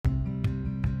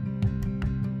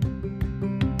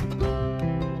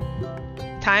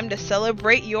time to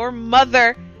celebrate your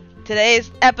mother.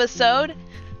 Today's episode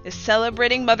is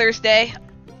celebrating Mother's Day.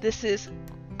 This is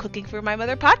Cooking for My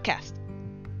Mother podcast.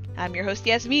 I'm your host,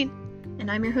 Yasmin. And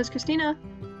I'm your host, Christina.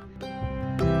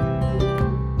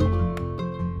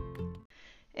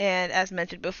 And as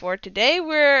mentioned before, today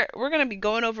we're going to be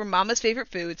going over Mama's favorite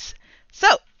foods.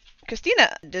 So,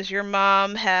 Christina, does your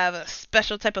mom have a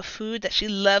special type of food that she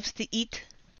loves to eat?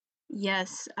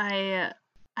 Yes, I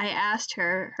asked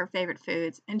her favorite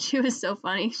foods, and she was so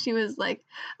funny. She was like,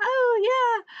 "Oh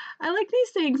yeah, I like these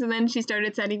things," and then she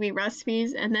started sending me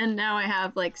recipes, and then now I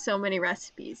have like so many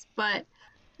recipes. But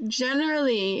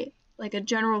generally, like a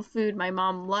general food my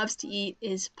mom loves to eat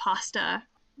is pasta,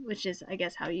 which is, I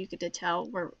guess, how you could tell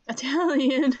we're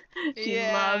Italian. She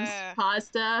loves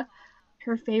pasta.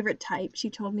 Her favorite type,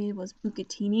 she told me, was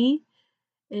bucatini.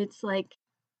 It's like,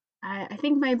 I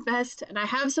think my best, and I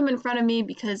have some in front of me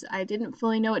because I didn't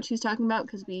fully know what she was talking about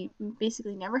because we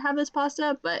basically never have this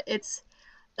pasta, but it's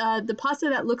the pasta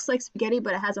that looks like spaghetti,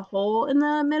 but it has a hole in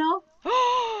the middle.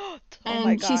 Oh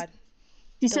my And God.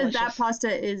 She said that Delicious.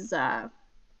 pasta is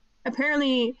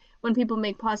apparently when people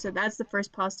make pasta, that's the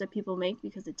first pasta people make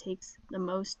because it takes the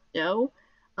most dough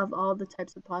of all the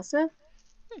types of pasta.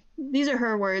 These are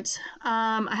her words.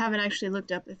 I haven't actually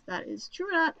looked up if that is true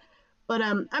or not, but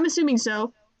I'm assuming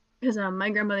so because my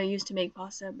grandmother used to make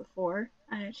pasta before.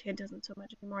 She doesn't so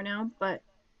much anymore now, but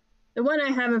the one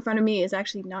I have in front of me is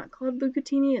actually not called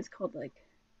bucatini. It's called like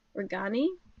organi.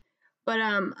 But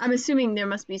I'm assuming there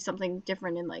must be something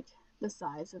different in like the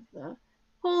size of the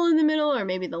hole in the middle or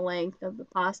maybe the length of the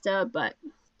pasta. But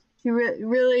she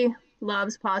really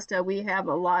loves pasta. We have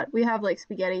a lot. We have like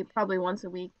spaghetti probably once a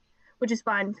week, which is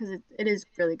fine because it is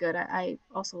really good. I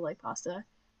also like pasta.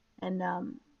 And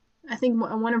I think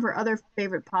one of her other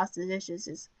favorite pasta dishes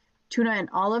is tuna and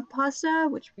olive pasta,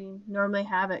 which we normally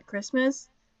have at Christmas.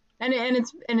 And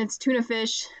it's tuna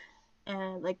fish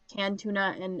and like canned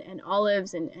tuna and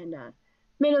olives and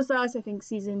tomato sauce, I think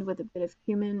seasoned with a bit of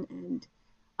cumin. And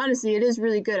honestly, it is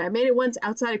really good. I made it once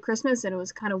outside of Christmas and it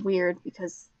was kind of weird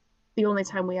because the only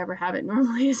time we ever have it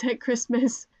normally is at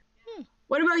Christmas.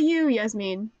 What about you,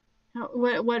 Yasmin?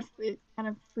 What kind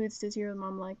of foods does your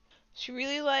mom like? She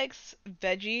really likes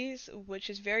veggies, which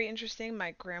is very interesting.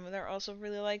 My grandmother also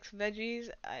really likes veggies.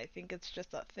 I think it's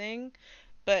just a thing.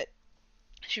 But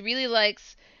she really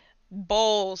likes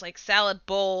bowls, like salad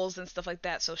bowls and stuff like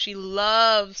that. So she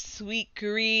loves sweet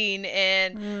green,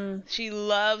 and she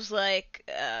loves like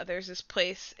there's this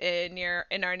place in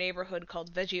our neighborhood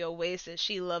called Veggie Oasis.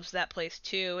 She loves that place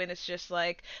too, and it's just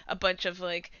like a bunch of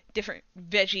like different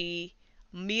veggie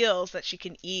meals that she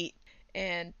can eat,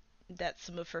 and that's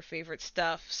some of her favorite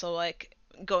stuff. So like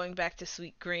going back to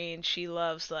sweet green, she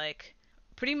loves like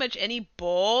pretty much any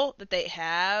bowl that they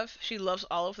have. She loves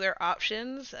all of their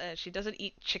options. She doesn't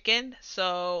eat chicken,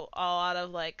 so a lot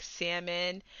of like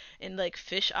salmon and like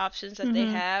fish options that they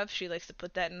have, she likes to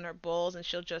put that in her bowls, and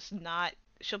she'll just not.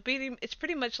 She'll be. It's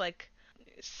pretty much like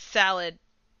salad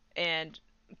and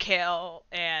kale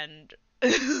and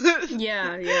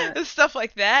Yeah. stuff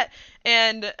like that.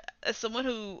 And as someone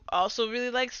who also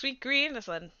really likes sweet green, that's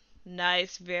a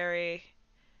nice, very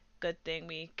good thing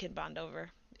we can bond over.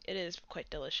 It is quite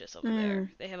delicious over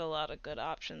there. They have a lot of good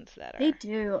options that They are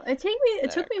do. It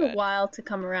took me a good. while to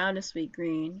come around to sweet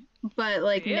green, but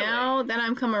like Really? now that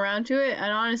I'm come around to it,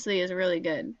 and honestly is really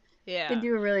good. They Yeah.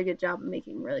 do a really good job of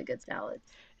making really good salads.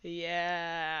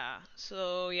 Yeah.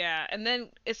 So yeah, and then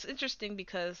it's interesting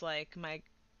because like my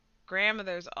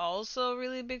grandmother's also a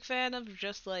really big fan of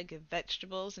just like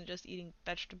vegetables and just eating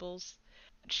vegetables.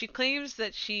 She claims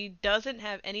that she doesn't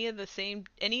have any of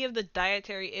the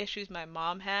dietary issues my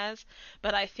mom has,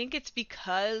 but I think it's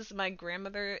because my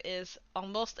grandmother is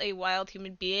almost a wild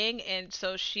human being, and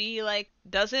so she like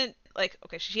doesn't like,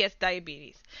 okay, she has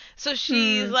diabetes. So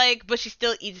she's like, but she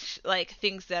still eats like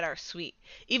things that are sweet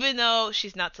even though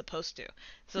she's not supposed to.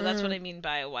 So that's what I mean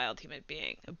by a wild human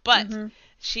being. But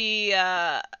she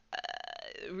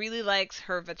really likes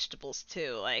her vegetables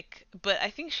too. Like, but I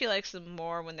think she likes them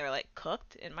more when they're like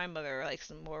cooked, and my mother likes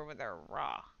them more when they're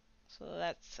raw. So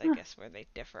that's, I guess, where they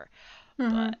differ.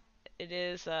 But it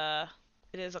is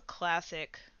it is a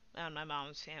classic on my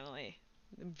mom's family.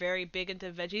 Very big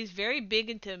into veggies, very big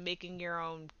into making your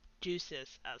own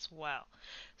juices as well.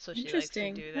 So she likes to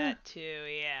Interesting. do Huh. that too.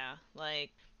 Yeah,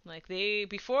 like they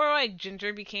before like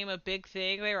ginger became a big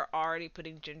thing, they were already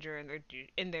putting ginger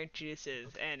in their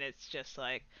juices, and it's just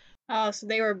like Oh, so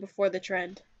they were before the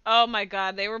trend. Oh my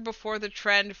god, they were before the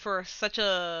trend for such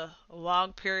a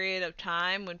long period of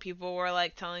time when people were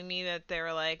like telling me that they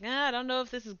were like, I don't know if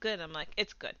this is good. I'm like,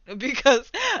 it's good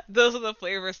because those are the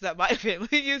flavors that my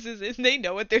family uses and they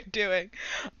know what they're doing.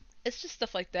 It's just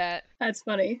stuff like that. That's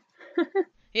funny.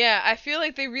 Yeah, I feel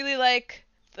like they really like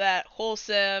that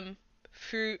wholesome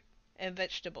fruit and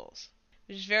vegetables,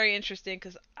 which is very interesting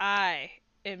because I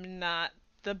am not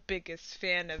the biggest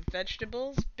fan of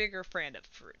vegetables, bigger fan of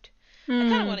fruit. I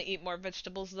kind of want Hmm. to eat more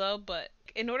vegetables though, but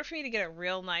in order for me to get a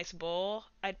real nice bowl,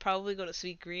 I'd probably go to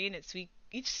Sweet Green. And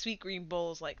each Sweet Green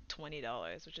bowl is like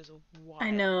 $20, which is I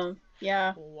wild, know.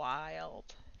 Yeah. wild.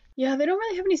 Yeah, they don't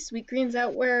really have any sweet greens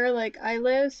out where like I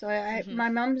live, so Mhm. my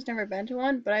mom's never been to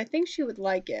one, but I think she would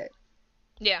like it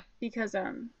Yeah. because I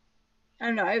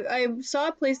don't know. I saw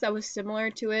a place that was similar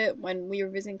to it when we were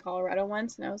visiting Colorado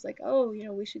once, and I was like, oh,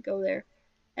 we should go there.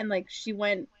 And like she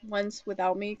went once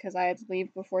without me because I had to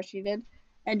leave before she did,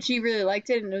 and she really liked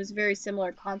it, and it was a very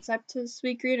similar concept to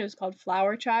Sweet Green. It was called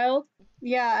Flower Child.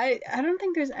 Yeah, I don't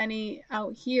think there's any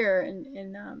out here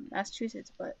in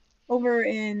Massachusetts, but over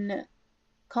in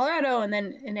Colorado and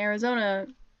then in Arizona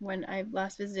when I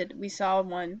last visited, we saw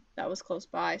one that was close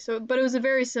by. So, but it was a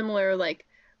very similar like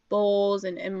bowls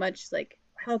and much like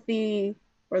healthy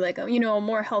or like a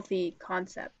more healthy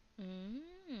concept. Mm.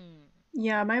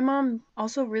 Yeah, my mom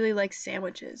also really likes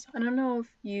sandwiches. I don't know if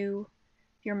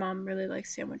your mom really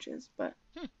likes sandwiches, but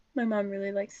Hmm. my mom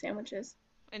really likes sandwiches.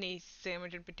 Any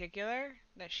sandwich in particular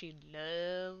that she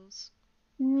loves?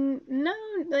 No,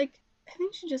 like I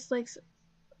think she just likes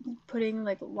putting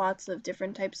like lots of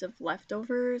different types of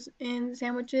leftovers in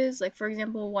sandwiches. Like for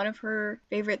example, one of her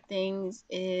favorite things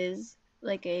is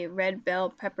like a red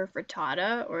bell pepper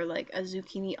frittata or like a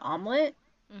zucchini omelet.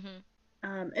 Mhm.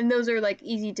 And those are like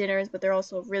easy dinners, but they're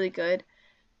also really good.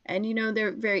 And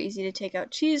they're very easy to take out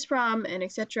cheese from and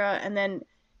etc. And then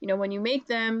when you make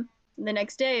them the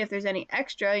next day, if there's any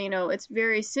extra, it's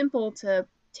very simple to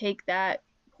take that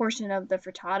portion of the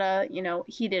frittata,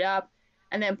 heat it up,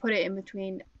 and then put it in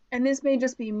between. And this may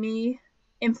just be me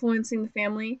influencing the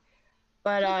family,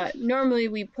 but normally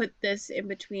we put this in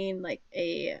between like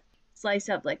a slice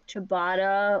of like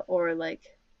ciabatta or like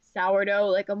sourdough,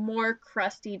 like a more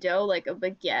crusty dough, like a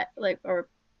baguette, like or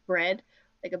bread,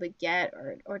 like a baguette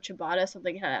or ciabatta,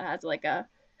 something that has like a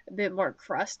bit more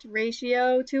crust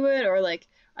ratio to it, or like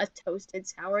a toasted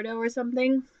sourdough or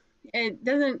something. It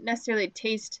doesn't necessarily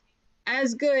taste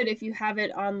as good if you have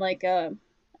it on like I'm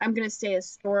gonna say a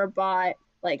store bought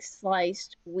like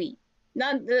sliced wheat.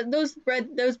 Not those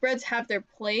breads have their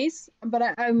place, but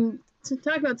I'm to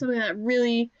talk about something that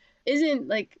really isn't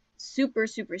like super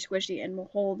super squishy and will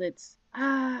hold its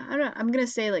I don't know, I'm gonna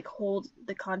say like hold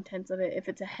the contents of it if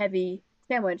it's a heavy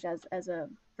sandwich as a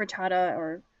frittata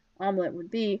or omelet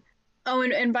would be. Oh,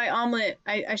 and by omelet,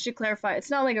 I should clarify, it's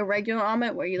not like a regular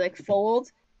omelet where you like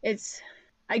fold. It's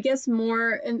I guess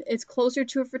more and it's closer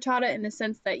to a frittata in the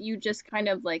sense that you just kind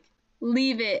of like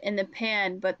leave it in the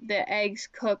pan, but the eggs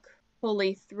cook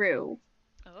fully through.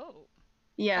 Oh.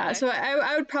 Yeah, Okay. so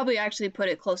I would probably actually put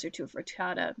it closer to a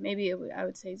frittata. Maybe I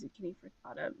would say zucchini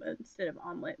frittata instead of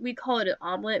omelet. We call it an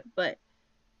omelet, but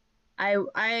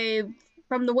I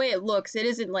from the way it looks, it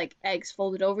isn't like eggs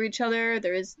folded over each other.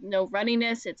 There is no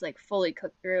runniness. It's like fully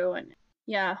cooked through, and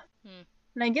yeah. Hmm.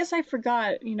 And I guess I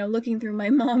forgot, looking through my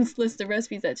mom's list of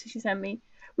recipes that she sent me.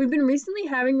 We've been recently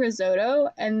having risotto,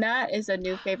 and that is a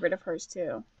new favorite of hers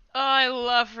too. Oh, I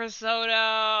love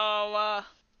risotto.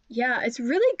 Yeah, it's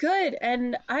really good.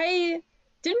 And I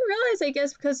didn't realize, I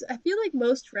guess, because I feel like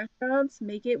most restaurants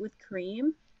make it with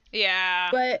cream, Yeah,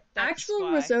 but that's actual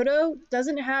why. risotto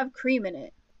doesn't have cream in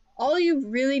it. All you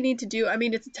really need to do, I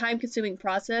mean, it's a time consuming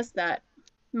process that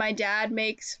my dad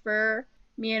makes for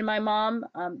me and my mom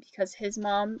because his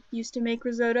mom used to make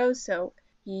risotto, so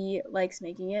he likes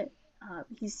making it.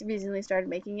 He's recently started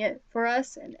making it for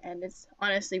us, and it's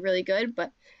honestly really good.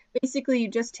 But basically, you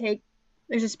just take,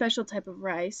 there's a special type of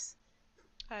rice.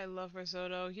 I love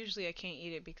risotto. Usually I can't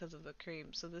eat it because of the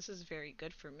cream, so this is very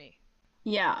good for me.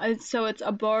 Yeah, so it's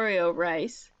arborio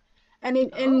rice, and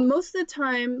Oh. most of the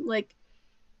time, like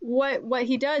what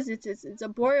he does it's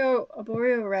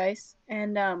arborio rice,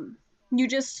 and you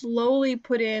just slowly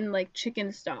put in like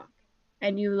chicken stock,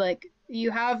 and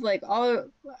you have like all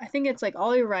I think it's like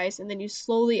all your rice, and then you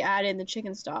slowly add in the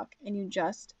chicken stock, and you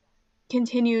just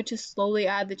continue to slowly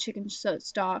add the chicken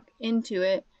stock into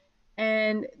it,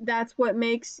 and that's what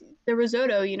makes the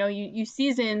risotto. You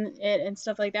season it and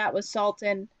stuff like that with salt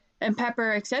and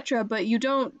pepper, etc., but you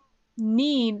don't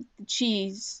need the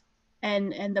cheese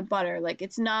and the butter. Like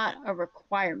it's not a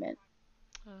requirement.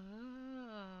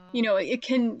 Oh. You know, it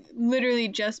can literally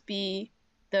just be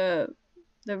the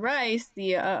the rice,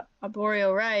 the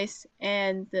arborio rice,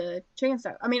 and the chicken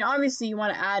stock. I mean, obviously you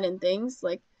want to add in things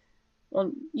like,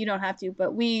 well, you don't have to,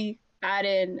 but we add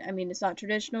in. I mean, it's not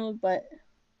traditional, but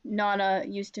Nana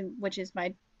used to, which is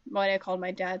my what I called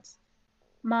my dad's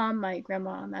mom, my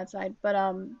grandma on that side, but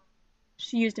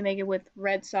she used to make it with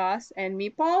red sauce and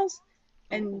meatballs.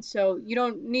 Ooh. And so you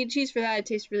don't need cheese for that. It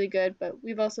tastes really good. But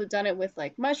we've also done it with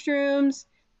like mushrooms,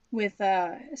 with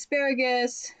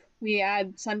asparagus. We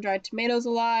add sun dried tomatoes a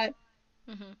lot.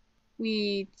 Mhm.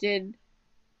 We did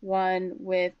one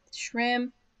with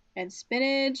shrimp and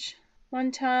spinach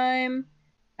one time.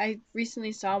 I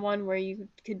recently saw one where you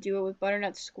could do it with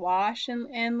butternut squash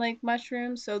and like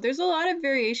mushrooms. So there's a lot of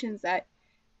variations that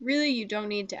really you don't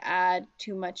need to add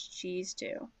too much cheese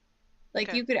to. Like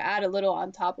Okay. you could add a little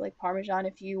on top, like Parmesan,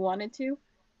 if you wanted to.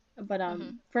 But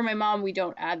Mhm. for my mom, we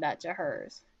don't add that to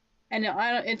hers, and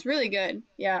I don't, it's really good.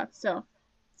 Yeah, so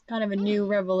it's kind of a new Hmm.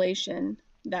 revelation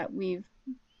that we've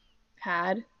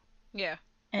had. Yeah.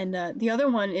 And the other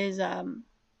one is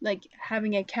like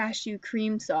having a cashew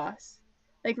cream sauce.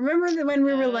 Like remember that when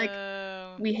we were like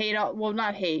Oh. we hate all well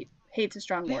not hate hate's a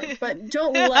strong word, but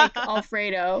don't like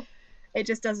Alfredo. It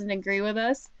just doesn't agree with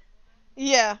us.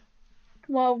 Yeah.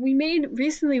 Well, we made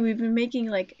recently we've been making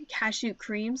like cashew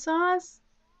cream sauce.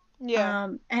 Yeah.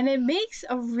 And it makes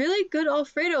a really good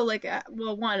Alfredo. Like,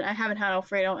 well, one, I haven't had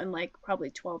Alfredo in like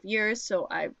probably 12 years, so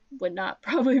I would not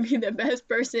probably be the best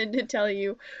person to tell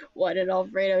you what an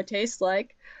Alfredo tastes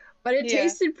like. But it Yeah.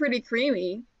 tasted pretty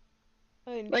creamy.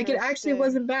 Like, it actually Interesting.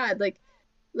 wasn't bad.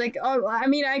 Like, oh, I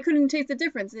mean, I couldn't taste the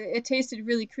difference. It tasted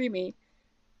really creamy.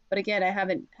 But again, I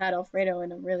haven't had Alfredo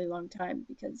in a really long time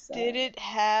because Did it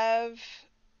have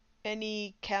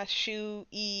any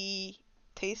cashew-y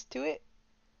taste to it?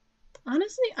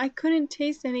 honestly, I couldn't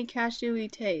taste any cashewy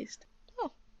taste.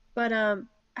 Oh. But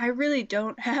I really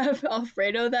don't have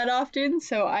Alfredo that often,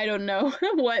 so I don't know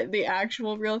what the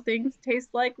actual real things taste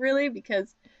like really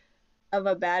because of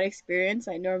a bad experience.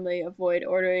 I normally avoid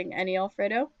ordering any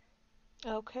Alfredo.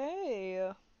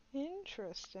 Okay.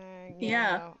 Interesting. Yeah,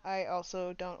 Yeah. no. I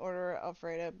also don't order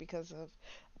Alfredo because of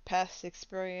past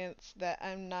experience that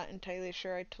I'm not entirely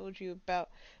sure I told you about.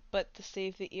 But to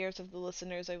save the ears of the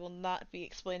listeners, I will not be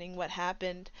explaining what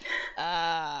happened.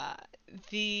 Uh,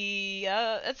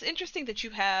 it's interesting that you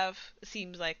have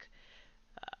seems like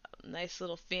nice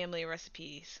little family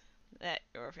recipes that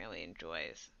your family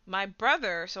enjoys. My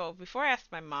brother, so before I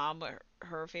asked my mom what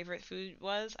her favorite food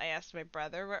was, I asked my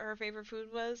brother what her favorite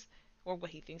food was, or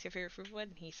what he thinks her favorite food was,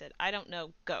 and he said, I don't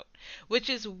know, goat. Which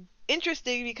is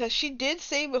interesting because she did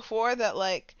say before that,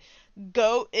 like,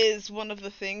 goat is one of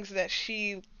the things that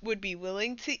she would be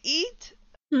willing to eat.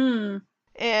 Hmm.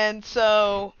 And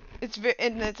so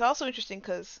and it's also interesting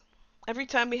because every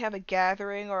time we have a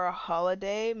gathering or a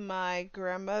holiday, my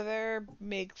grandmother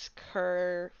makes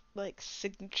her like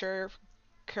signature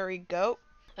curry goat.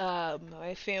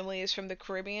 My family is from the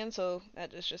Caribbean, so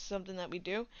that is just something that we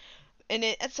do. And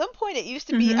at some point, it used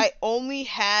to be Mm-hmm. I only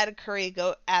had curry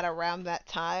goat at around that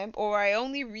time, or I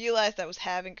only realized I was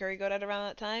having curry goat at around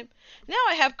that time. Now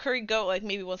I have curry goat like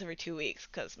maybe once every 2 weeks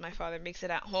because my father makes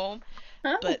it at home.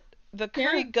 Oh, But the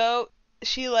curry yeah. goat,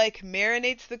 she like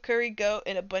marinates the curry goat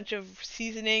in a bunch of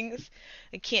seasonings.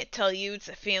 I can't tell you, it's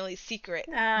a family secret.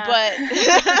 Uh, But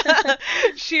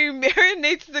she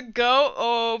marinates the goat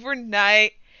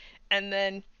overnight, and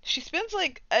then she spends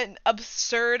like an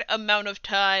absurd amount of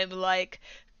time like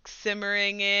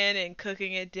simmering in and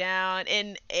cooking it down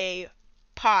in a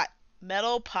pot,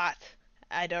 metal pot.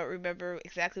 I don't remember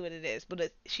exactly what it is,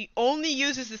 but she only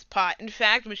uses this pot. In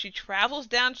fact, when she travels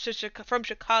down from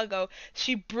Chicago,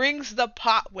 she brings the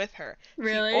pot with her. She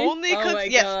really? only Oh cooks, my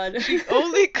yes, god. she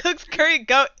only cooks curry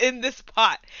goat in this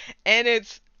pot, and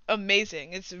it's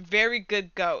amazing. It's very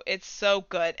good goat. It's so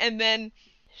good. And then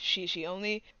she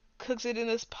only cooks it in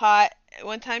this pot.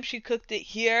 One time she cooked it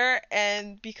here,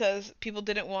 and because people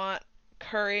didn't want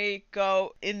curry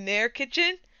goat in their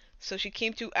kitchen, so she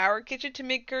came to our kitchen to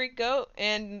make curry goat.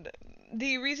 And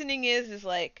the reasoning is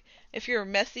like if you're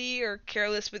messy or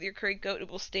careless with your curry goat, it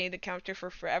will stay in the counter for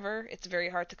forever. It's very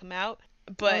hard to come out.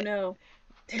 Oh But no.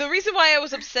 the reason why I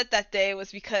was upset that day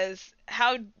was because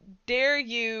how dare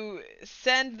you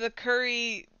send the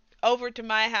curry over to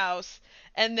my house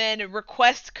and then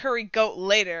request curry goat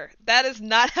later. That is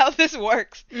not how this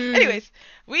works. Mm. Anyways,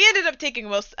 we ended up taking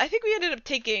I think we ended up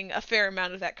taking a fair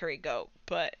amount of that curry goat,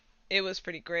 but it was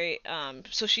pretty great.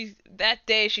 So that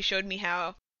day she showed me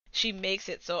how she makes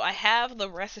it. So I have the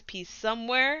recipe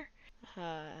somewhere.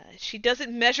 She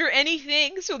doesn't measure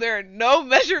anything, so there are no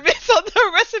measurements on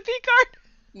the recipe card.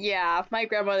 Yeah, my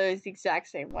grandmother is the exact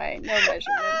same way. No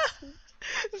measurements.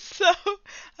 So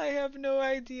I have no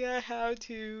idea how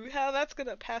that's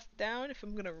gonna pass down, if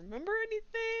I'm gonna remember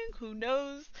anything. Who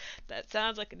knows? That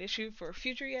sounds like an issue for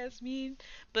future Yasmin.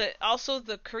 But also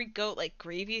the curry goat like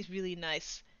gravy is really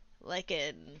nice.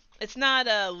 It's not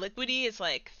liquidy, it's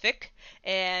like thick,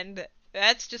 and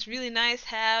that's just really nice.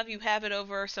 You have it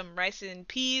over some rice and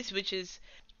peas, which is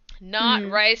not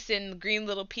Mm. rice and green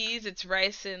little peas. It's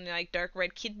rice and like dark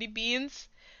red kidney beans.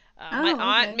 My Oh,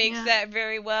 aunt okay. makes Yeah. that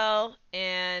very well,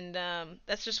 and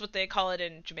that's just what they call it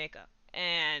in Jamaica.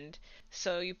 And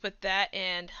so you put that,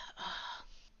 and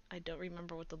I don't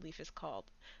remember what the leaf is called.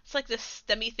 It's like this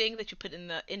stemmy thing that you put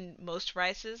in most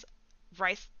rice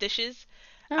dishes.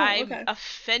 Oh, I'm okay.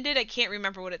 offended. I can't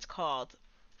remember what it's called.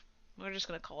 We're just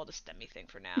gonna call it a stemmy thing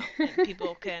for now, and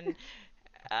people can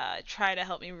try to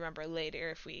help me remember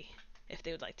later if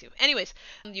they would like to. Anyways,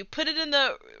 you put it in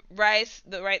the rice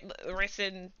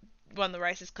in when the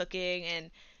rice is cooking,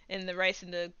 and in the rice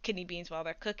and the kidney beans while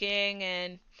they're cooking,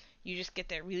 and you just get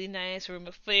that really nice room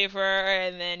of flavor,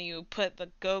 and then you put the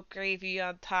goat gravy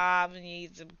on top, and you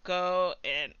eat some goat,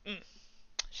 and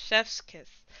chef's kiss,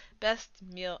 best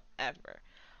meal ever.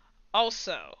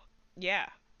 Also, yeah,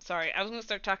 sorry, I was gonna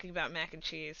start talking about mac and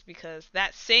cheese because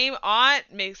that same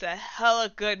aunt makes a hella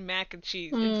good mac and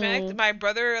cheese. In fact, Mm. my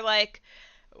brother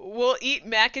will eat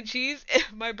mac and cheese,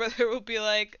 and my brother will be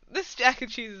like, "This mac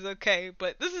and cheese is okay,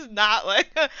 but this is not like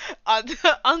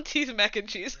auntie's mac and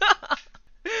cheese."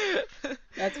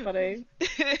 That's funny.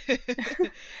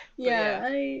 But Yeah, yeah.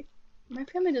 I my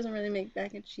family doesn't really make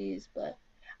mac and cheese, but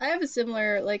I have a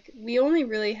similar like we only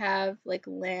really have like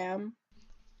lamb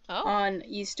Oh, on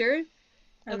Easter.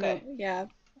 I don't know, okay. yeah,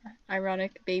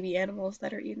 ironic baby animals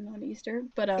that are eaten on Easter,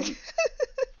 but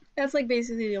that's like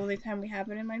basically the only time we have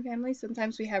it in my family.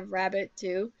 Sometimes we have rabbit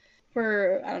too,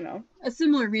 for I don't know a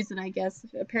similar reason, I guess.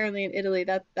 Apparently in Italy,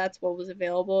 that's what was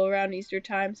available around Easter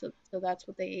time, so that's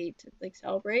what they ate to like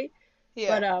celebrate.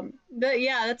 Yeah. But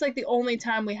yeah, that's like the only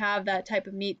time we have that type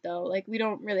of meat though. Like we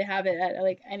don't really have it at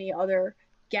like any other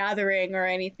gathering or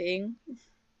anything.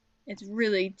 It's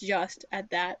really just at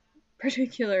that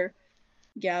particular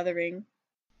gathering.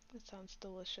 That sounds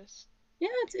delicious. Yeah,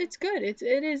 it's good. It's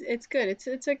good.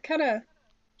 It's a kind of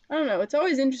I don't know. It's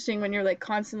always interesting when you're like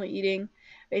constantly eating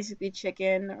basically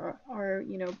chicken or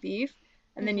beef,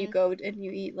 and then you Mhm. go and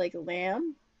you eat like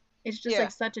lamb. It's just Yeah.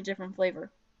 like such a different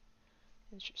flavor.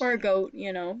 Or a Interesting. goat,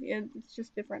 it's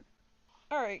just different.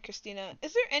 All right, Christina.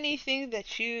 Is there anything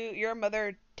that your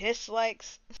mother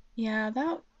dislikes? Yeah,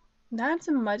 that's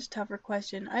a much tougher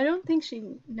question. I don't think she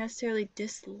necessarily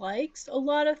dislikes a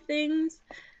lot of things.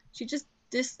 She just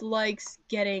dislikes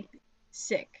getting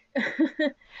sick.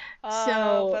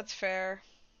 So, That's fair.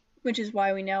 which is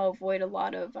why we now avoid a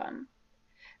lot of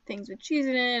things with cheese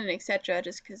in it and etc.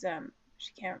 Just because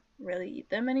she can't really eat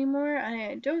them anymore.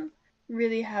 I don't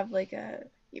really have like a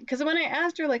because when I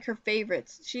asked her like her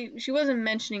favorites, she wasn't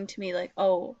mentioning to me like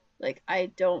oh like I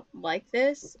don't like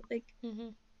this like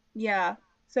Mhm. yeah.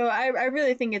 So I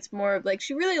really think it's more of like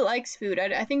she really likes food.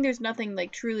 I think there's nothing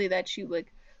like truly that she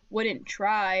wouldn't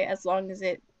try as long as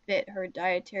it fit her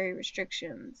dietary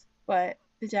restrictions. But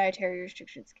the dietary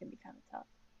restrictions can be kind of tough.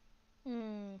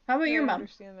 Hmm. How about Yeah, your I mom?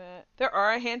 understand that. There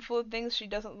are a handful of things she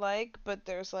doesn't like, but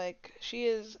she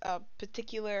is a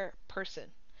particular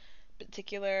person.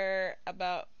 Particular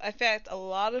about. In fact, a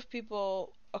lot of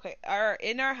people. Okay,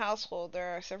 in our household,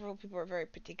 there are several people who are very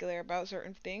particular about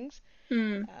certain things.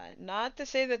 Hmm. Not to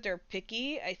say that they're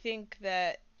picky. I think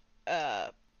that uh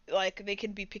like they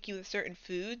can be picky with certain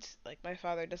foods. Like my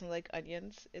father doesn't like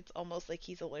onions. It's almost like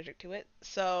he's allergic to it.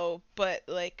 So, but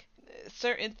like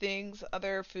certain things,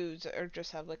 other foods are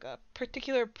just have like a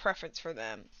particular preference for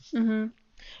them. Mhm.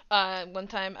 One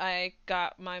time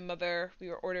we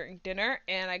were ordering dinner,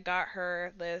 and I got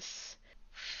her this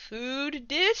food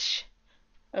dish.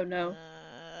 Oh no,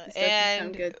 this doesn't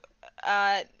sound And good.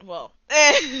 well,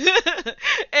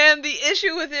 and the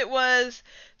issue with it was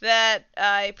that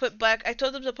I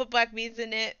told them to put black beans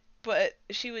in it, but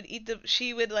she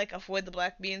would like avoid the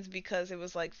black beans because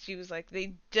she was like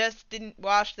they just didn't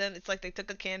wash them. It's like they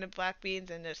took a can of black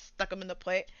beans and just stuck them in the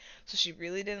plate. So she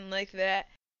really didn't like that.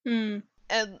 Hmm.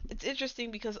 And it's interesting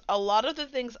because a lot of the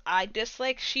things I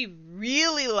dislike, she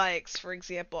really likes. For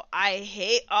example, I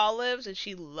hate olives and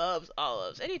she loves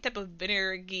olives. Any type of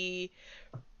vinegary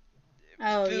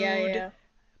Oh yeah, food, yeah.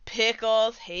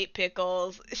 pickles, hate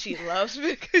pickles. She loves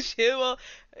pickles. She will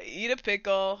eat a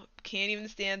pickle. Can't even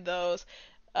stand those.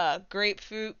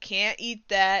 Grapefruit, can't eat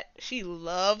that. She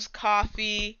loves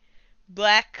coffee,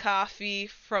 black coffee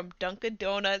from Dunkin'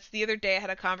 Donuts. The other day I had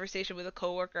a conversation with a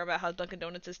coworker about how Dunkin'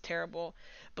 Donuts is terrible,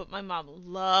 but my mom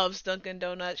loves Dunkin'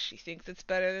 Donuts. She thinks it's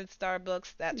better than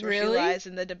Starbucks. That's where she Really? lies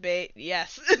in the debate.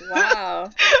 Yes. Wow.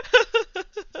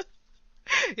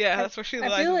 Yeah, I that's where she I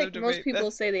lies feel in the like most debate.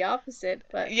 people say the opposite,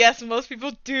 but Yes, most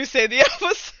people do say the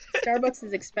opposite. Starbucks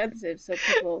is expensive, so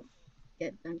people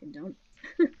get Dunkin'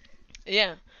 Donuts.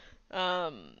 Yeah.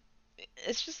 Um,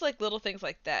 it's just like little things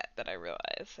like that that I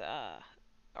realize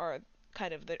are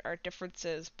kind of our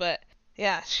differences. But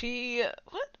yeah,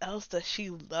 what else does she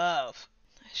love?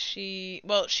 She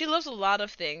loves a lot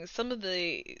of things. Some of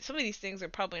these things are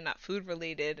probably not food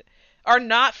related. Are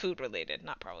not food related,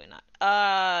 not probably not.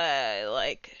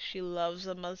 Like she loves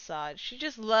a massage. She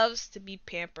just loves to be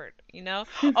pampered, you know?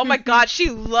 Oh my god, she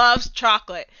loves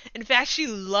chocolate. In fact, she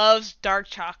loves dark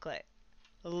chocolate.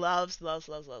 Loves dark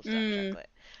Mm, chocolate.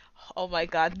 Oh my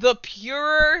god, the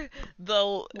purer,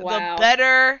 the wow.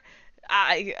 better.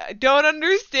 I don't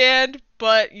understand,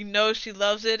 but you know she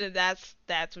loves it, and that's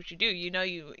what you do. You know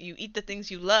you eat the things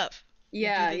you love. You do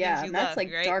Yeah, the things yeah, you and that's love,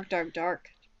 like right? dark, dark, dark.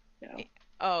 You know.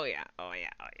 Oh yeah, oh yeah,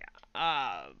 oh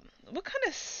yeah. What kind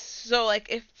of so like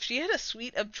if she had a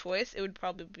sweet of choice, it would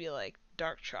probably be like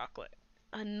dark chocolate.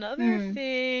 Another Hmm.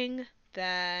 thing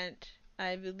that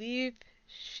I believe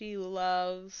she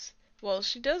loves. Well,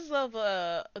 she does love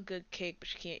a good cake, but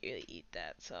she can't really eat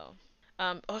that. So,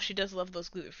 oh, she does love those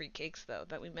gluten-free cakes though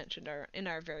that we mentioned in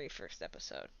our very first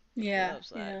episode. She Yeah, loves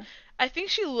that. yeah. I think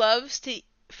she loves to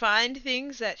find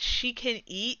things that she can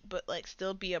eat, but like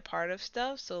still be a part of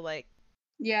stuff. So like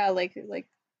Yeah, like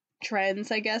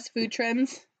trends, I guess, food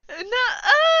trends. no,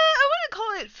 I wouldn't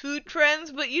call it food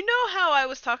trends, but you know how I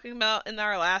was talking about in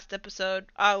our last episode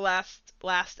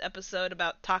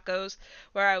about tacos,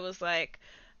 where I was like,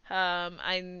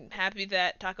 I'm happy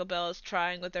that Taco Bell is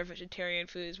trying with their vegetarian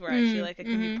foods, where I feel Mm, like it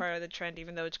can be mm-hmm. part of the trend,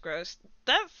 even though it's gross.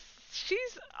 That's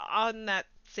she's on that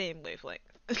same wavelength.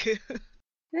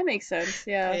 That makes sense,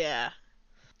 yeah. Yeah.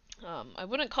 I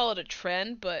wouldn't call it a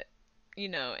trend, but you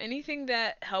know, anything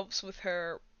that helps with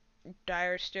her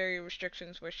dietary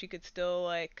restrictions where she could still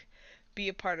like be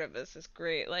a part of this is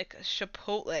great. Like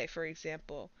Chipotle, for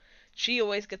example. She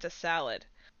always gets a salad.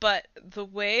 But the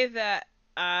way that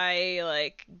I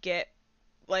like get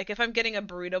like if I'm getting a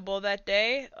burrito bowl that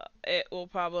day, it will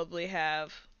probably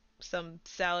have some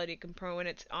salady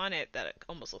components on it that it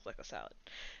almost looks like a salad.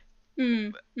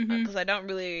 Mm, mm-hmm. Because I don't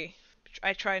really,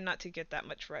 I try not to get that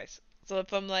much rice. So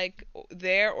if I'm like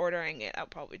there ordering it, I'll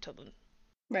probably tell them,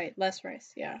 Right, less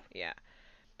rice, yeah. yeah,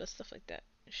 but stuff like that.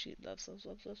 She loves.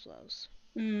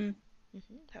 Mm.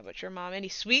 How about your mom? Any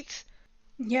sweets?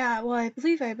 Yeah, well, I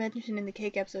believe I mentioned in the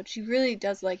cake episode, she really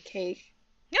does like cake.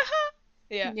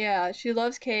 Yeah. Yeah, she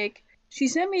loves cake. She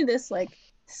sent me this like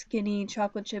skinny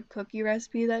chocolate chip cookie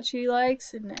recipe that she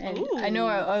likes, and I know Ooh.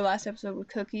 our last episode was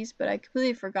cookies, but I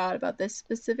completely forgot about this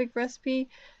specific recipe.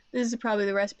 This is probably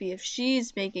the recipe if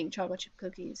she's making chocolate chip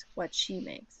cookies, what she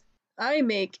makes. I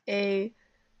make a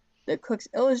the Cook's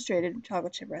Illustrated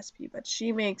chocolate chip recipe, but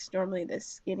she makes normally this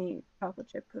skinny chocolate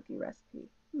chip cookie recipe.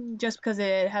 Just because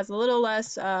it has a little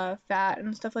less fat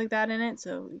and stuff like that in it,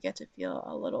 so we get to feel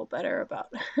a little better about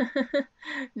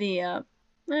the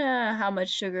how much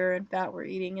sugar and fat we're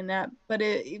eating in that. But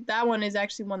that one is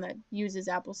actually one that uses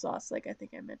applesauce, like I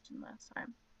think I mentioned last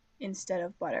time, instead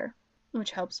of butter,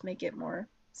 which helps make it more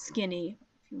skinny,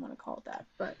 if you want to call it that.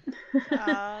 But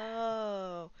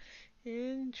Oh,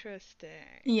 interesting.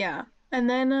 yeah. And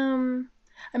then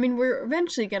I mean we're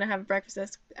eventually gonna have a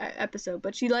breakfast episode,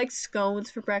 but she likes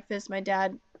scones for breakfast. My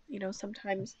dad,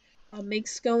 sometimes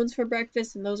makes scones for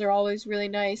breakfast, and those are always really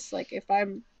nice. Like if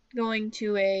I'm going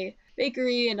to a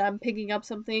bakery and I'm picking up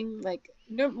something, like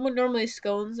normally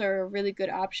scones are a really good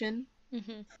option,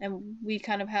 Mhm. and we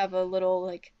kind of have a little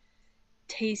like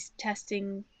taste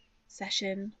testing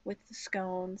session with the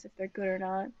scones if they're good or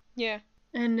not. Yeah.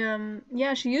 And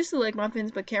yeah, she used to like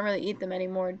muffins, but can't really eat them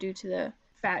anymore due to the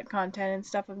fat content and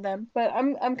stuff of them. But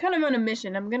I'm kind of on a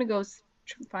mission. I'm gonna go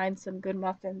find some good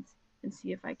muffins and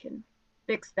see if I can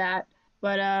fix that.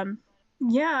 But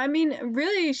yeah, I mean,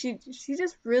 really, she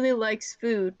just really likes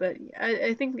food. But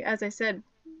I think, as I said,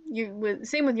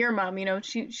 same with your mom.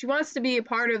 She wants to be a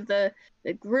part of the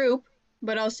group,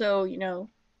 but also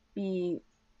be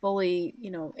fully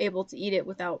able to eat it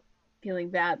without feeling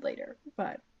bad later.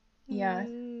 But yeah, I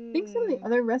think some of the Mm.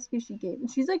 other recipes she gave,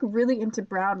 and she's like really into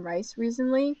brown rice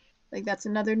recently. Like that's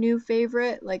another new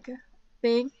favorite like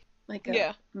thing, like a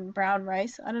Yeah. brown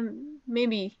rice. I don't.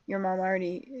 Maybe your mom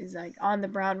already is like on the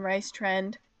brown rice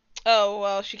trend. Oh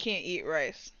well, she can't eat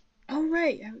rice. Oh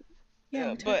right,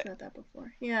 yeah, we talked But about that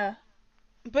before. Yeah.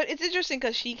 But it's interesting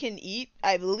because she can eat,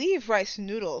 I believe, rice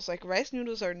noodles. Like, rice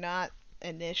noodles are not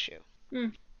an issue.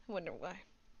 Mm, I wonder why.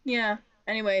 yeah.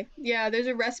 Anyway, yeah, there's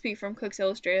a recipe from Cooks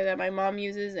Illustrated that my mom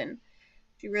uses, and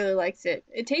she really likes it.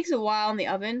 It takes a while in the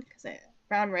oven because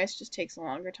brown rice just takes a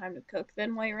longer time to cook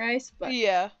than white rice. But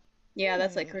Yeah. yeah,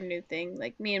 that's like Hmm. her new thing.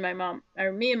 Like me and my mom,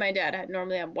 or me and my dad, had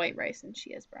normally have white rice, and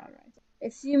she has brown rice.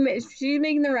 If she's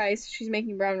making the rice, she's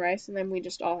making brown rice, and then we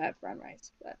just all have brown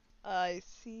rice. But I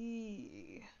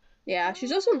see. yeah,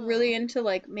 she's also really Oh. into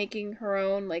like making her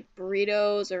own like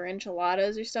burritos or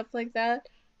enchiladas or stuff like that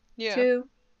Yeah. too.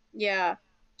 Yeah,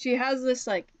 she has this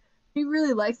like she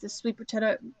really likes the sweet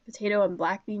potato and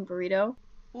black bean burrito.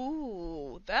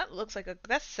 Ooh, that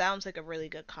sounds like a really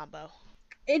good combo.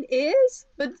 It is,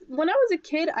 but when I was a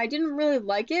kid, I didn't really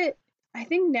like it. I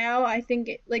think now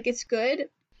it's good,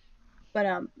 but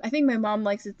I think my mom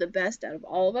likes it the best out of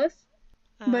all of us.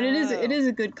 But it Oh. is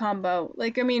a good combo.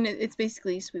 Like I mean, it's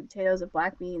basically sweet potatoes and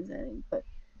black beans, and you put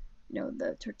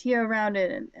the tortilla around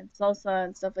it and salsa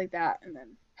and stuff like that. And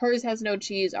then hers has no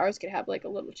cheese. Ours could have like a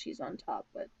little cheese on top,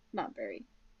 but not very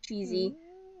cheesy.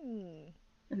 Mm.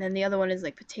 And then the other one is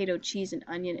like potato, cheese, and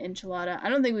onion enchilada. I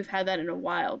don't think we've had that in a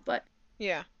while, but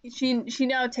Yeah. she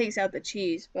now takes out the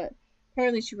cheese. But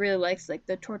apparently she really likes like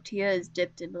the tortilla is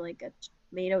dipped into like a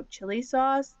tomato chili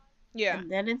sauce, Yeah.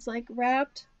 and then it's like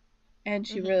wrapped. And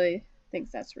she Mhm. really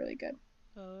thinks that's really good.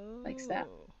 Likes that.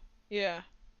 Oh. Yeah.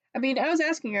 I mean, I was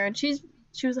asking her, and she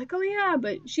was like, "Oh yeah,"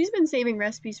 but she's been saving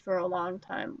recipes for a long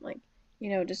time, like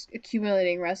just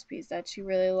accumulating recipes that she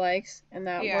really likes and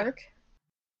that Yeah. work.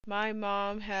 My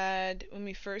mom had, when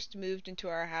we first moved into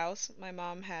our house, my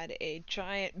mom had a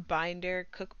giant binder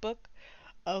cookbook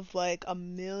of like a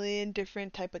million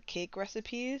different type of cake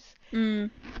recipes. Mm,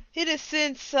 It is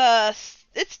since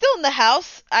it's still in the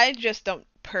house. I just don't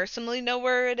personally know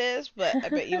where it is, but I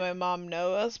bet you my mom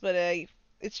knows. But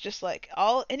it's just like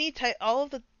all of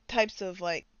the types of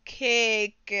like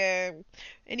cake,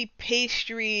 any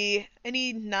pastry,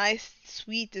 any nice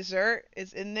sweet dessert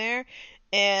is in there,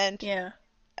 and yeah.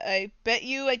 I bet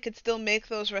you I could still make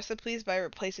those recipes by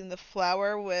replacing the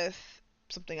flour with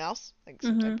something else, like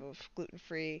some Mhm. type of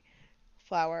gluten-free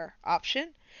flour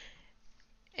option,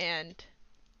 and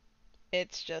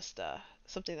it's just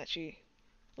something that she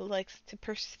likes to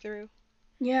pursue through.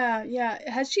 Yeah, yeah.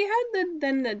 Has she had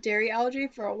the dairy allergy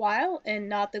for a while and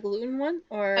not the gluten one,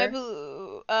 I or?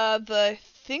 believe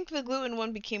think the gluten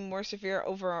one became more severe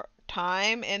over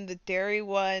time, and the dairy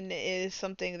one is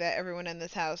something that everyone in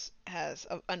this house has,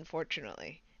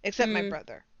 unfortunately, except my Mm.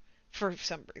 brother, for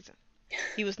some reason.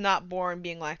 He was not born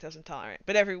being lactose intolerant,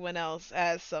 but everyone else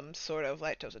has some sort of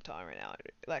lactose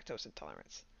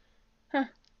intolerance. Huh.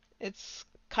 It's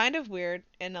kind of weird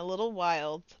and a little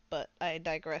wild, but I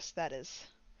digress.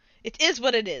 It is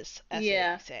what it is, as they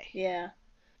Yeah. say. Yeah.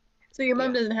 So your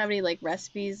mom Yeah. doesn't have any like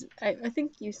recipes. I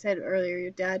think you said earlier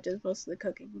your dad does most of the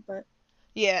cooking, but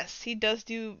Yes, he does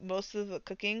do most of the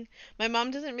cooking. My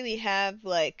mom doesn't really have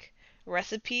like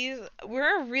recipes.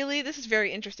 This is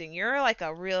very interesting.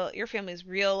 Your family's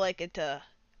real like into a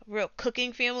real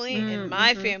cooking family, and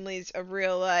my mm-hmm. family's a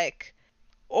real like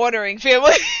ordering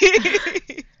family.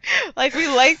 Like we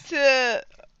like to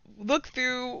look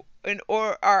through and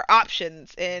or our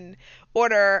options and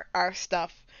order our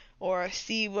stuff or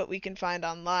see what we can find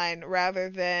online rather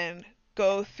than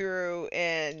go through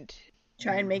and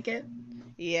Try and make it.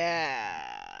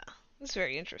 yeah. It's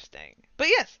very interesting. But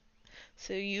yes,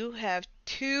 so you have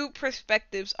two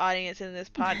perspectives, audience, in this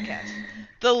podcast: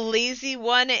 the lazy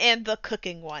one and the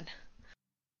cooking one.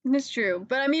 It's true,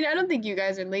 but I mean, I don't think you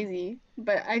guys are lazy.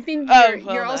 But I think Oh you're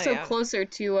well, no, also yeah, closer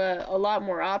to a lot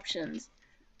more options.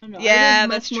 I don't know. I live yeah,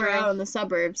 that's much more true. out in the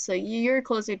suburbs, so you're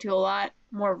closer to a lot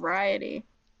more variety.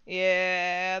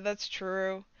 Yeah, that's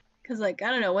true. Cause like I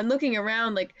don't know, when looking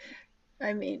around, like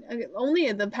I mean, only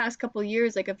in the past couple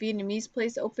years, like a Vietnamese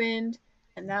place opened,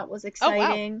 and that was Oh wow.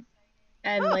 exciting.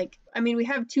 And Oh. like I mean, we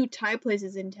have two Thai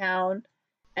places in town,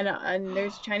 and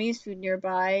there's Chinese food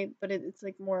nearby, but it's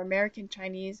like more American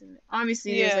Chinese, and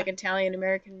obviously there's Yeah. like Italian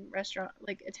American restaurant,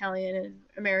 like Italian and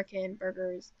American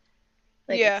burgers,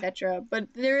 like Yeah. etc. But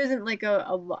there isn't like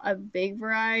a big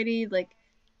variety. Like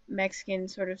Mexican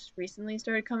sort of recently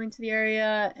started coming to the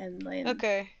area, and then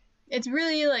Okay. it's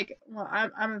really like well,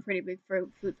 I'm a pretty big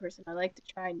food person. I like to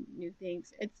try new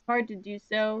things. It's hard to do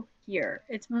so here.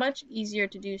 It's much easier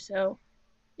to do so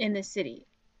in the city.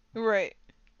 Right.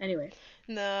 Anyway.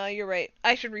 No, you're right.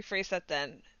 I should rephrase that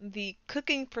then. The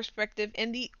cooking perspective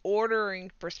and the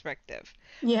ordering perspective.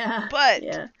 Yeah, But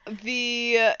yeah.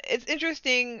 the it's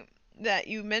interesting that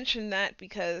you mentioned that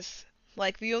because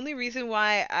Like the only reason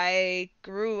why I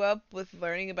grew up with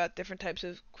learning about different types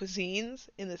of cuisines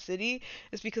in the city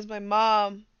is because my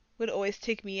mom would always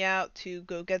take me out to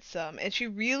go get some, and she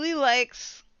really like,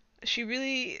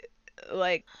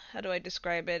 how do I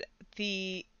describe it?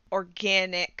 The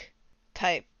organic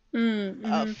type of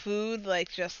Mm-hmm. food,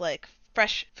 like just like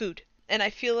fresh food. And I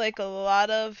feel like a lot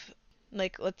of,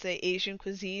 like, let's say Asian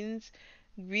cuisines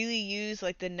really use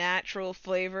like the natural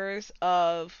flavors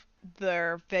of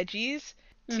their veggies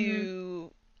Mm-hmm.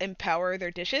 to empower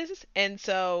their dishes. And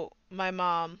so my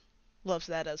mom loves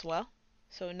that as well.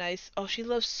 So nice. Oh, she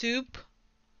loves soup.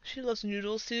 She loves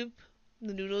noodle soup.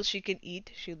 The noodles she can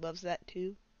eat, she loves that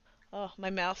too. Oh, my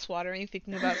mouth's watering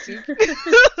thinking about soup.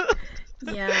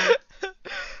 Yeah.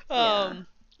 Yeah. um,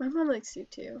 My mom likes soup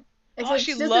too. oh, Except she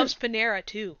she doesn't. loves Panera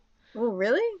too. Oh,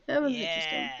 really? That was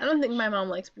interesting. Yeah. I don't think my mom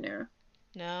likes Panera.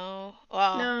 No.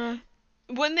 Well, No.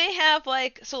 when they have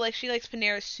like, so like she likes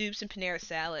Panera soups and Panera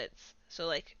salads. So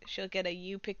like she'll get a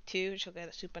you pick two, she'll get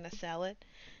a soup and a salad,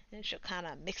 and she'll kind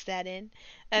of mix that in.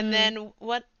 And Mm. then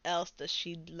what else does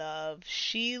she love?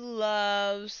 She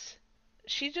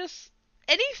just,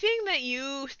 anything that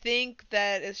you think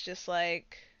that is just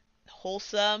like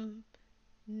wholesome,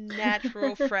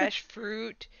 natural, fresh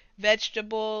fruit,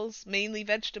 vegetables, mainly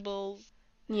vegetables.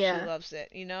 She Yeah. loves it,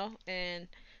 and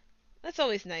that's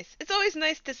always nice. It's always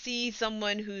nice to see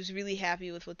someone who's really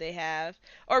happy with what they have,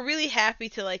 or really happy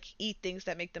to like eat things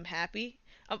that make them happy.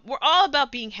 We're all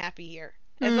about being happy here,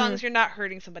 as long Mm. as you're not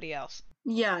hurting somebody else.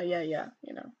 Yeah, yeah, yeah.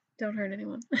 Don't hurt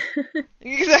anyone.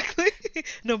 Exactly.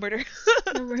 No murder.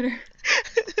 No murder.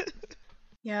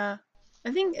 Yeah.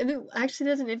 Actually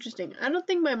that's an interesting. I don't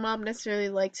think my mom necessarily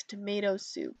likes tomato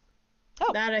soup.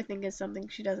 Oh. That I think is something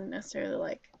she doesn't necessarily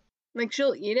like. Like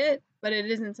she'll eat it, but it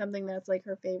isn't something that's like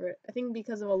her favorite. I think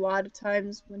because of a lot of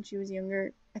times when she was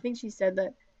younger, I think she said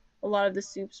that a lot of the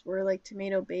soups were like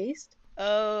tomato based.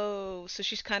 Oh, so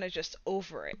she's kind of just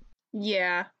over it.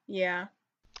 Yeah, yeah.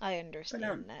 I But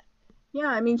understand that. yeah,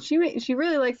 I mean she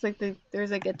really likes like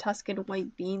there's like a Tuscan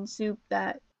white bean soup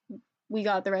that we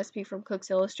got the recipe from Cooks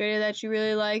Illustrated that she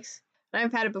really likes. And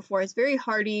I've had it before. It's very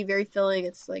hearty, very filling.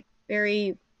 It's like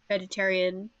very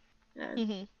vegetarian. Uh,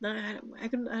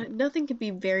 Mhm. nothing could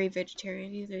be very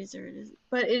vegetarian either,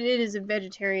 but it is a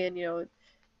vegetarian,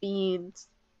 beans,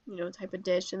 type of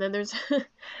dish. And then there's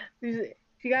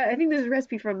she got I think there's a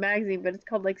recipe from a magazine, but it's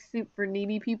called like soup for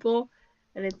needy people,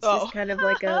 and it's just Oh. kind of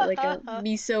like a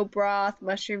miso broth,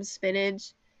 mushroom,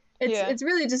 spinach. It's Yeah. it's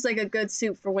really just like a good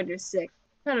soup for when you're sick.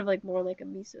 Kind of like more like a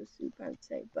miso soup, I would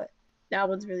say, but that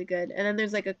one's really good. And then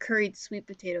there's like a curried sweet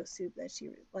potato soup that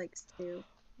she likes too.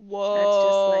 That's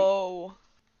just like Whoa.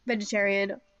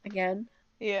 vegetarian again.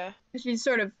 Yeah. She's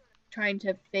sort of trying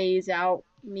to phase out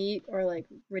meat or like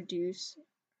reduce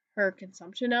her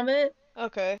consumption of it.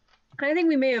 Okay. I think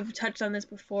we may have touched on this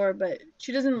before, but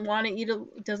she doesn't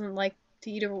like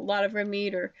to eat a lot of red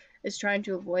meat, or is trying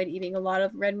to avoid eating a lot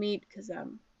of red meat because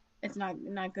it's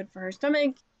not good for her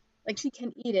stomach. Like she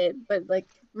can eat it, but like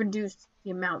reduce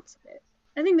the amounts of it.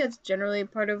 I think that's generally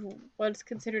part of what's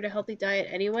considered a healthy diet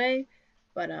anyway,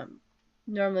 but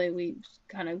normally we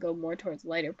kind of go more towards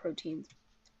lighter proteins.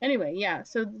 Anyway, yeah.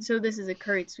 So this is a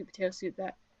curried sweet potato soup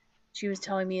that she was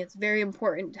telling me it's very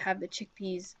important to have the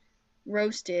chickpeas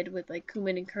roasted with like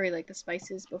cumin and curry, like the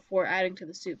spices, before adding to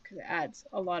the soup because it adds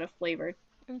a lot of flavor.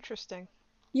 Interesting.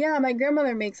 Yeah, my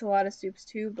grandmother makes a lot of soups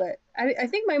too, but I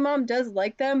think my mom does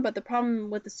like them. But the problem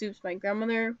with the soups my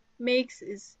grandmother makes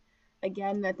is,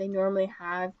 again, that they normally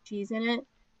have cheese in it.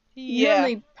 Yeah.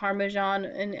 Normally Parmesan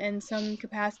in some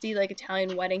capacity, like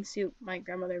Italian wedding soup my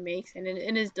grandmother makes, and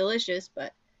it is delicious,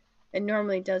 but it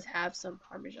normally does have some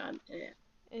Parmesan in it.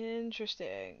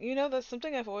 Interesting. That's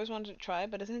something I've always wanted to try,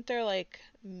 but isn't there like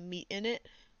meat in it?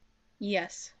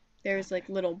 Yes, there's like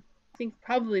little, I think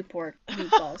probably pork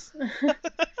meatballs,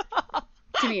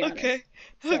 to be honest. Okay.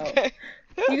 So Okay.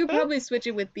 you could probably switch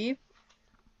it with beef,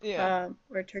 Yeah.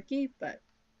 or turkey, but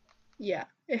yeah.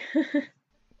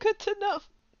 Good to know.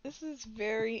 This is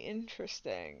very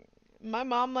interesting. My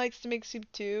mom likes to make soup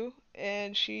too,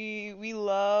 and we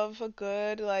love a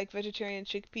good like vegetarian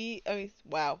chickpea. I mean,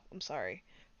 wow, I'm sorry.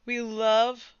 We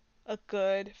love a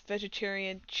good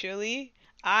vegetarian chili.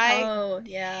 I Oh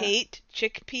yeah. hate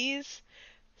chickpeas,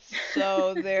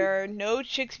 so there are no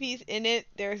chickpeas in it.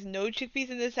 There's no chickpeas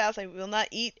in this house. I will not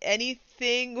eat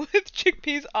anything with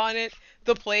chickpeas on it.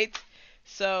 The plate.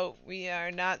 So we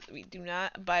do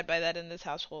not abide by that in this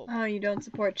household. Oh, you don't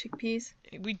support chickpeas?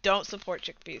 We don't support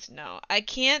chickpeas, no. I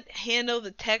can't handle the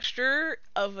texture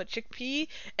of a chickpea,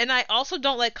 and I also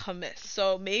don't like hummus.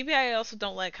 So maybe I also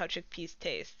don't like how chickpeas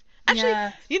taste. Actually,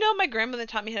 Yeah. my grandmother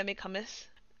taught me how to make hummus.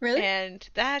 Really? And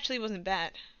that actually wasn't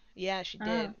bad. Yeah, she Ah,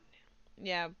 did.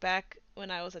 Yeah, back when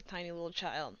I was a tiny little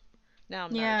child. Now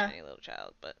I'm not a yeah. tiny little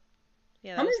child, but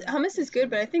yeah, that was Hummus is good,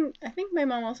 but insane. I think my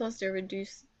mom also has to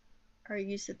reduce her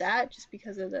use of that just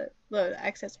because of the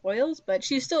excess oils. But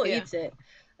she still Yeah. eats it.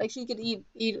 Like she could eat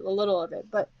a little of it.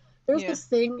 But there's Yeah. this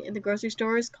thing in the grocery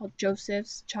stores called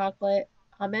Joseph's chocolate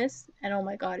hummus, and oh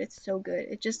my god, it's so good.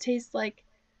 It just tastes like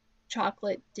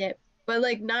chocolate dip, but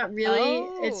like not really.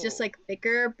 It's just Oh. like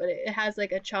thicker, but it has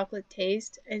like a chocolate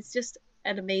taste. It's just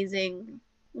an amazing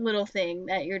little thing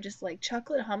that you're just like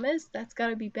chocolate hummus. That's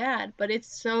gotta be bad, but it's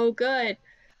so good.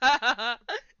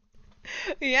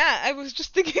 Yeah, I was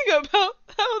just thinking about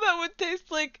how that would taste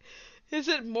like. Is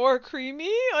it more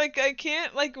creamy? Like, I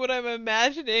can't, like, what I'm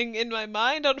imagining in my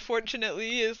mind,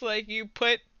 unfortunately, is like you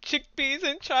put chickpeas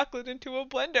and chocolate into a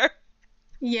blender.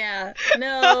 Yeah,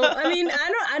 no, I mean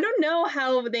I don't know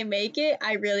how they make it.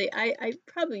 I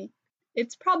probably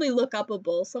it's probably look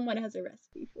upable. Someone has a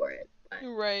recipe for it, but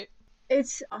Right.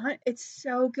 it's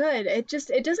so good. It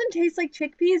doesn't taste like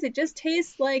chickpeas. It just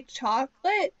tastes like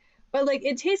chocolate, but like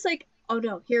it tastes like oh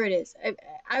no, here it is.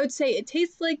 I would say it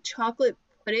tastes like chocolate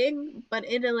pudding, but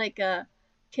in a like a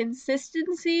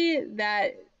consistency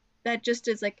that just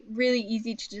is like really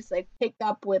easy to just like pick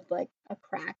up with like a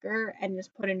cracker and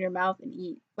just put in your mouth and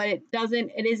eat. But it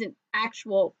isn't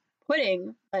actual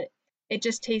pudding, but it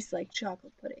just tastes like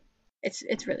chocolate pudding.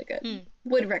 It's really good. Hmm.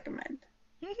 Would recommend.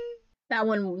 That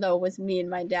one though was me and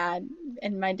my dad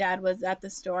was at the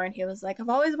store and he was like, "I've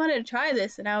always wanted to try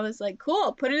this," and I was like,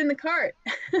 "Cool, put it in the cart."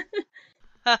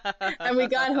 And we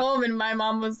got home and my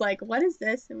mom was like, "What is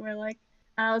this?" And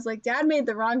I was like, "Dad made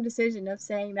the wrong decision of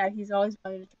saying that he's always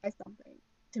wanted to try something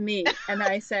to me," and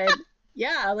I said,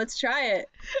 "Yeah, let's try it.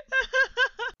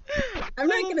 I'm I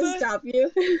not love gonna that. stop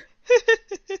you."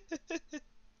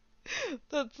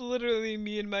 That's literally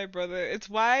me and my brother. It's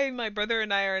why my brother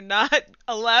and I are not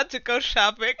allowed to go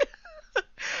shopping.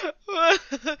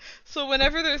 So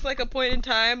whenever there's like a point in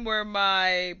time where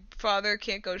my father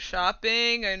can't go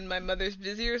shopping and my mother's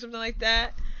busy or something like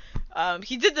that,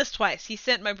 he did this twice. He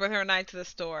sent my brother and I to the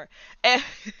store, and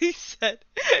he said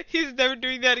he's never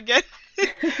doing that again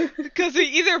because we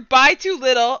either buy too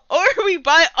little or we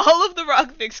buy all of the wrong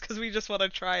things because we just want to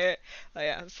try it.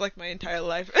 Yeah, it's like my entire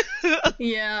life.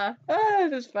 Yeah. Oh,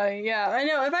 that's funny. Yeah, I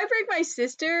know. If I bring my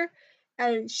sister,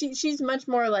 and she's much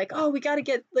more like, "Oh, we gotta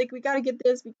get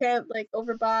this. We can't like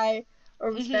overbuy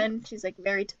or Mhm. overspend." She's like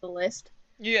very to the list,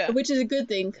 Yeah. which is a good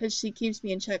thing because she keeps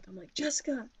me in check. I'm like,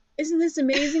 "Jessica, isn't this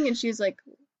amazing?" And she's like,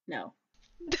 "No,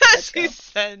 let's She go."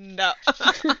 said no.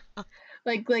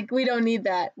 Like we don't need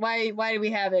that. Why do we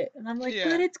have it? And I'm like,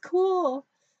 "But Yeah. it's cool."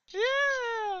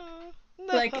 Yeah.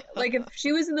 No. Like if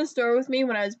she was in the store with me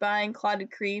when I was buying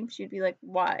clotted cream, she'd be like,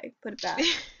 "Why? Put it back."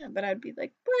 But I'd be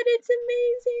like, "But it's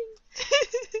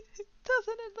amazing."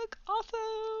 Doesn't it look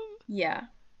awesome? Yeah.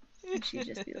 And she'd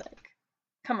just be like,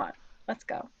 "Come on, let's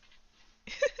go."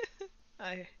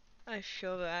 I I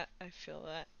feel that. I feel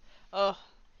that. Oh,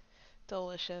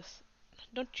 delicious.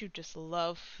 Don't you just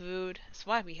love food? That's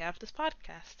why we have this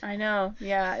podcast. I know.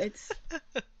 Yeah, it's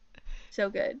so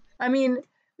good. I mean,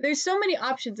 there's so many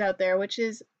options out there, which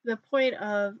is the point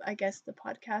of, I guess, the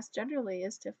podcast generally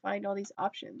is to find all these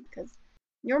options because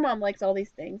your mom likes all these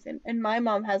things, and my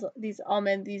mom has these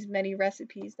many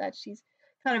recipes that she's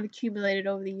kind of accumulated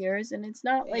over the years, and it's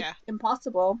not like Yeah.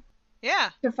 impossible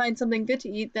Yeah. to find something good to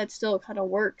eat that still kind of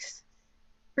works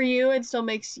for you and still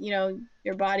makes,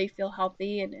 your body feel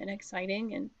healthy and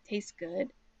exciting and tastes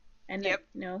good. And Yep.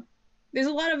 there's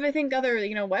a lot of I think other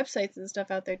websites and stuff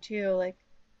out there too. Like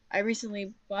I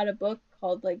recently bought a book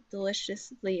called like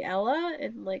Deliciously Ella,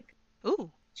 and like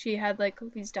Ooh. she had like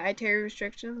these dietary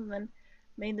restrictions, and then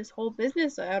made this whole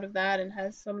business out of that, and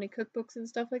has so many cookbooks and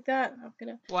stuff like that.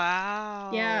 Yeah,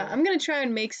 Wow. I'm gonna try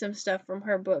and make some stuff from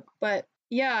her book. But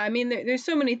yeah, I mean, there's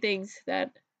so many things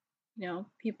that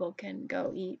people can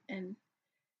go eat and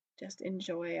just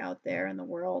enjoy out there in the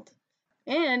world,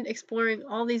 and exploring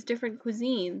all these different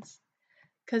cuisines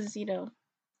because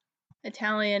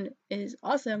Italian is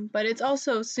awesome, but it's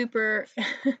also super.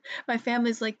 My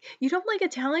family's like, "You don't like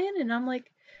Italian?" And I'm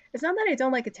like, "It's not that I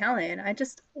don't like Italian. I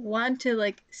just want to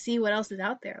like see what else is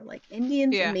out there. Like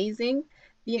Indian's Yeah. amazing,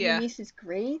 Yeah. Vietnamese is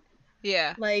great,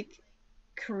 Yeah. like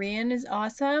Korean is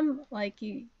awesome. Like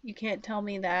you can't tell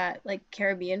me that like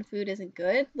Caribbean food isn't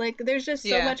good. Like there's just so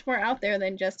Yeah. much more out there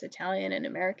than just Italian and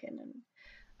American, and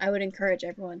I would encourage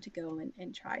everyone to go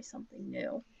and try something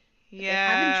new that they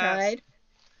haven't Yes. tried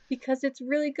because it's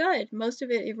really good. Most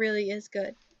of it really is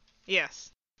good.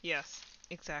 Yes. Yes.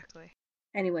 Exactly.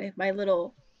 Anyway, my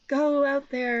little go out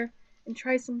there and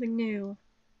try something new.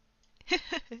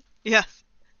 Yes.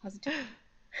 positivity.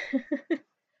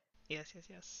 Yes, yes,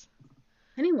 yes.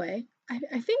 Anyway, I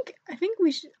think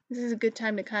we should. This is a good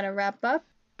time to kind of wrap up.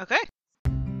 Okay.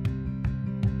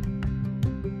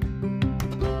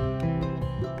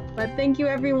 But thank you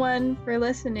everyone for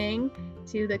listening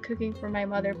to the Cooking for My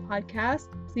Mother podcast.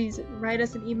 Please write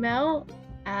us an email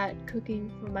at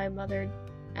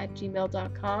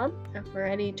cookingformymother@gmail.com for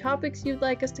any topics you'd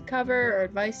like us to cover or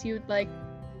advice you'd like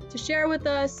to share with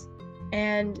us.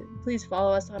 And please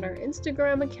follow us on our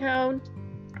Instagram account.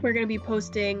 We're going to be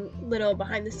posting little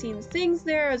behind the scenes things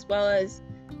there, as well as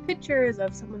pictures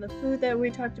of some of the food that we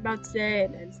talked about today,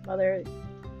 and some other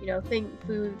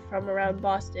food from around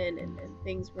Boston and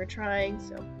things we're trying.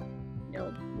 So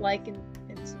like and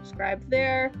subscribe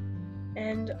there.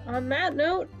 And on that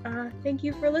note, thank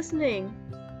you for listening.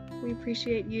 We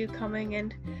appreciate you coming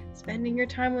and spending your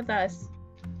time with us.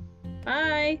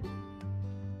 Bye.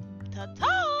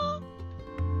 Ta-ta!